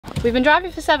We've been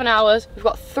driving for 7 hours, we've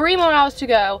got 3 more hours to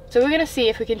go, so we're gonna see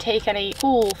if we can take any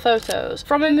cool photos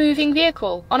from a moving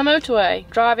vehicle on a motorway,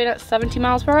 driving at 70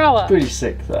 miles per hour. Pretty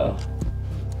sick though.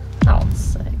 That one's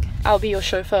sick. I'll be your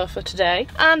chauffeur for today,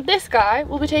 and this guy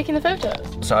will be taking the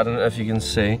photos. So I don't know if you can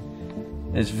see,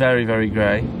 it's very, very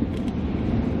grey.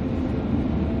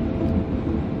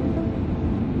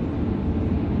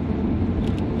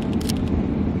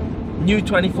 New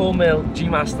 24mm G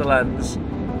Master lens.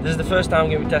 This is the first time I'm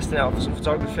going to be testing it out for some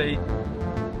photography.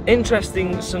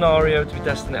 Interesting scenario to be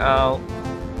testing it out.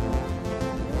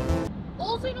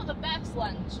 Also not the best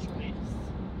lens choice.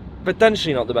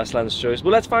 Potentially not the best lens choice, but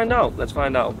let's find out. Let's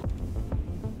find out.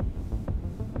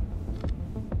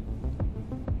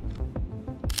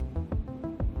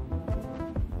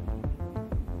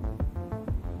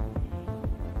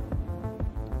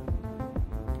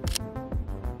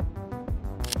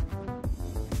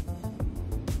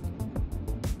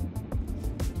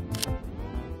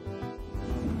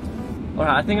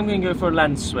 Alright, I think I'm going to go for a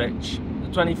lens switch.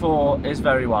 The 24 is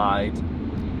very wide.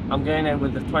 I'm going in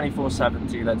with the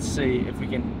 24-70. Let's see if we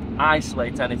can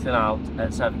isolate anything out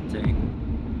at 70.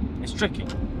 It's tricky.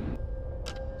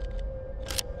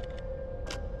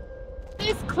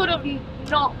 This could have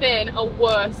not been a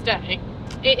worse day.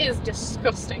 It is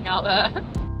disgusting out there.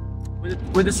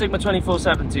 With the Sigma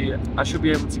 24-70, I should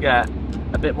be able to get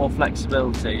a bit more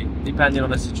flexibility depending on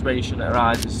the situation that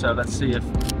arises. So let's see if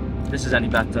this is any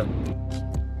better.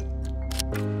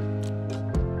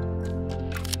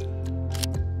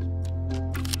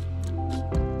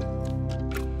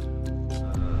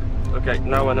 Okay,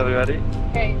 now whenever you're ready.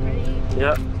 Okay, ready?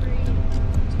 Yeah. 3, 2,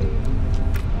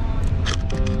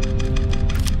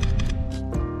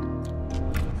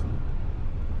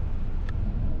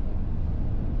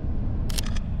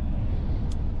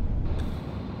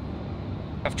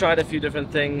 1. I've tried a few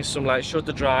different things, some like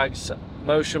shutter drags,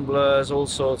 motion blurs, all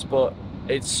sorts, but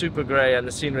it's super grey and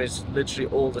the scenery is literally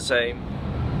all the same.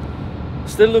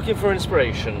 Still looking for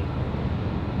inspiration.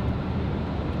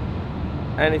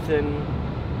 Anything?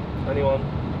 Anyone?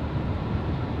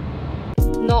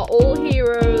 Not all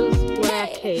heroes wear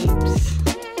capes.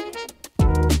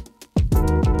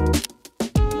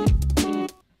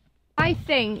 I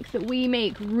think that we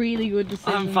make really good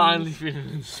decisions. I'm finally feeling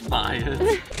inspired.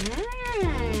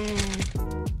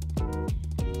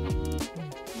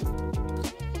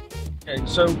 Okay,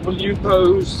 so will you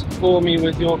pose for me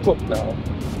with your cup now?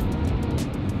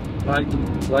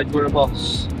 Like we're a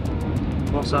boss.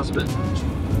 Boss husband.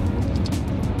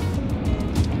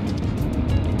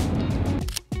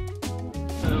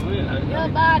 Your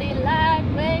body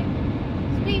lightweight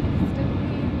speaks to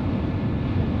me.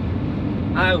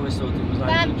 I always thought it was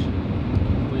language.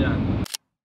 Oh yeah.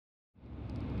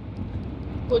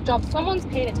 Good job, someone's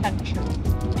paying attention.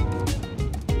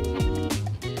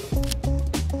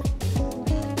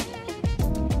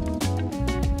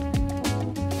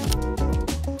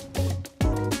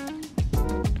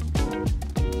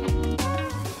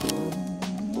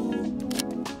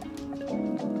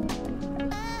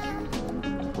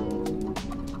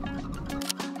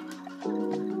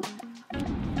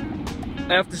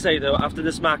 I have to say though, after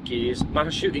this Mackey's, my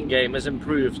shooting game has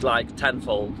improved like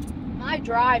tenfold. My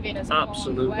driving has come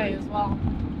Absolutely. a long way as well.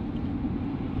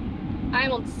 I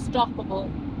am unstoppable.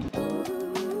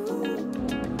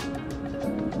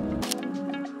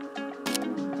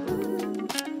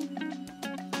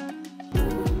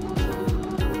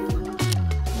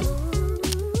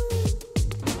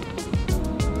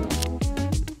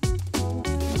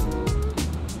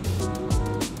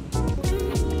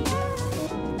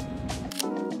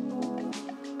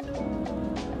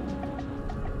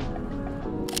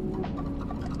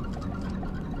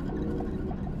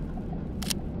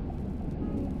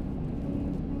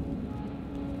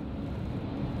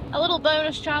 A little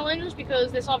bonus challenge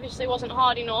because this obviously wasn't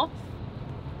hard enough.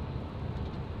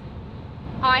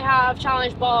 I have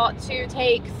challenged Bart to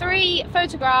take 3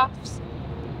 photographs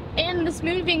in this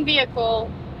moving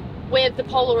vehicle with the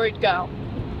Polaroid Go.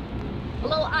 A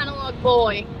little analog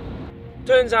boy.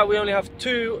 Turns out we only have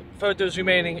 2 photos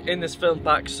remaining in this film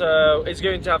pack, so it's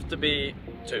going to have to be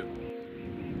 2.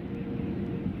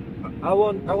 I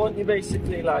want you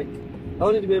basically like, I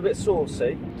want it to be a bit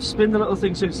saucy. Spin the little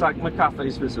thing so it's like my cafe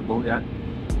is visible, yeah?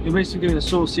 You're basically doing a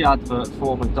saucy advert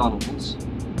for McDonald's.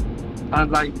 And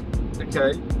like,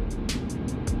 okay.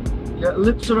 Yeah,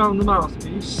 lips around the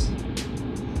mouthpiece.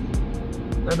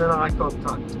 And then eye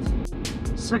contact.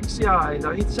 Sexy eyes,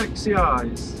 I need sexy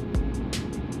eyes.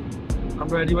 I'm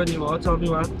ready when you are, tell me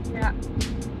when. Yeah.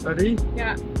 Ready?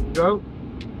 Yeah. Go.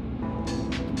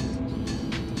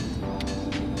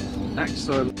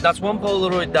 Excellent. That's 1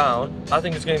 Polaroid down. I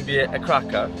think it's going to be a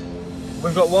cracker.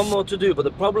 We've got one more to do, but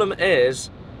the problem is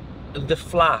the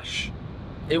flash.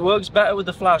 It works better with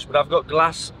the flash, but I've got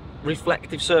glass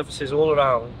reflective surfaces all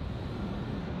around.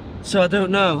 So I don't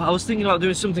know. I was thinking about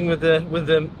doing something with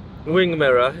the wing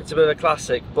mirror. It's a bit of a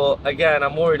classic, but again,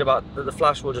 I'm worried about that the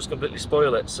flash will just completely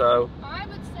spoil it. So I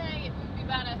would say it would be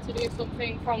better to do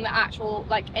something from the actual,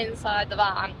 like, inside the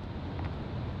van.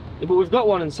 yeah, but we've got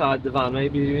one inside the van.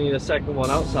 Maybe we need a second one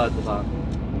outside the van.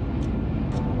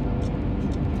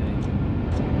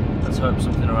 Okay. Let's hope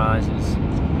something arises.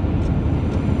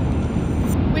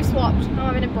 We swapped. I'm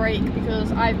having a break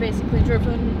because I've basically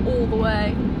driven all the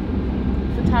way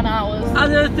for 10 hours. I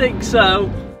don't think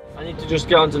so. I need to just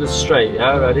get onto the straight,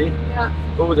 yeah? Ready?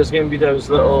 Yeah. Oh, there's going to be those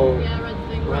little Yeah, red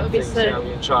thing. red things. Yeah, I'm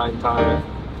going to try and time it.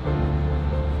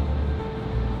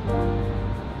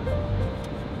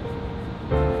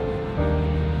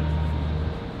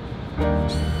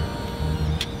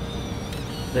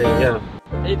 There you go.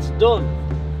 It's done.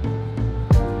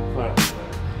 Right.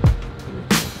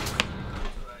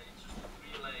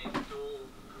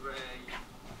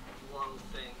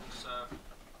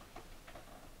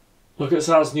 Look at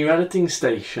Sal's new editing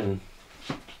station.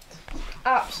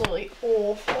 Absolutely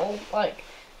awful. Like,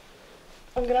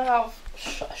 I'm gonna have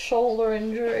a shoulder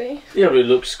injury. Yeah, but it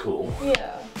looks cool.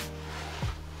 Yeah.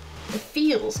 It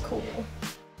feels cool.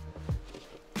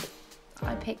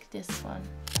 I picked this one.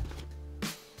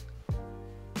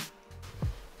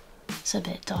 It's a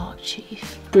bit dark,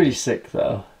 Chief. Pretty sick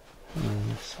though.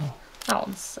 That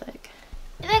one's sick.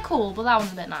 They're cool, but that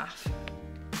one's a bit naff.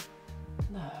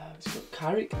 No, it's got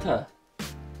character.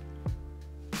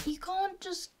 You can't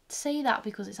just say that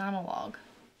because it's analog.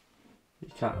 You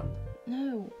can.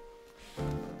 No.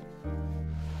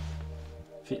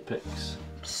 Feet pics.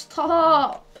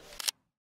 Stop!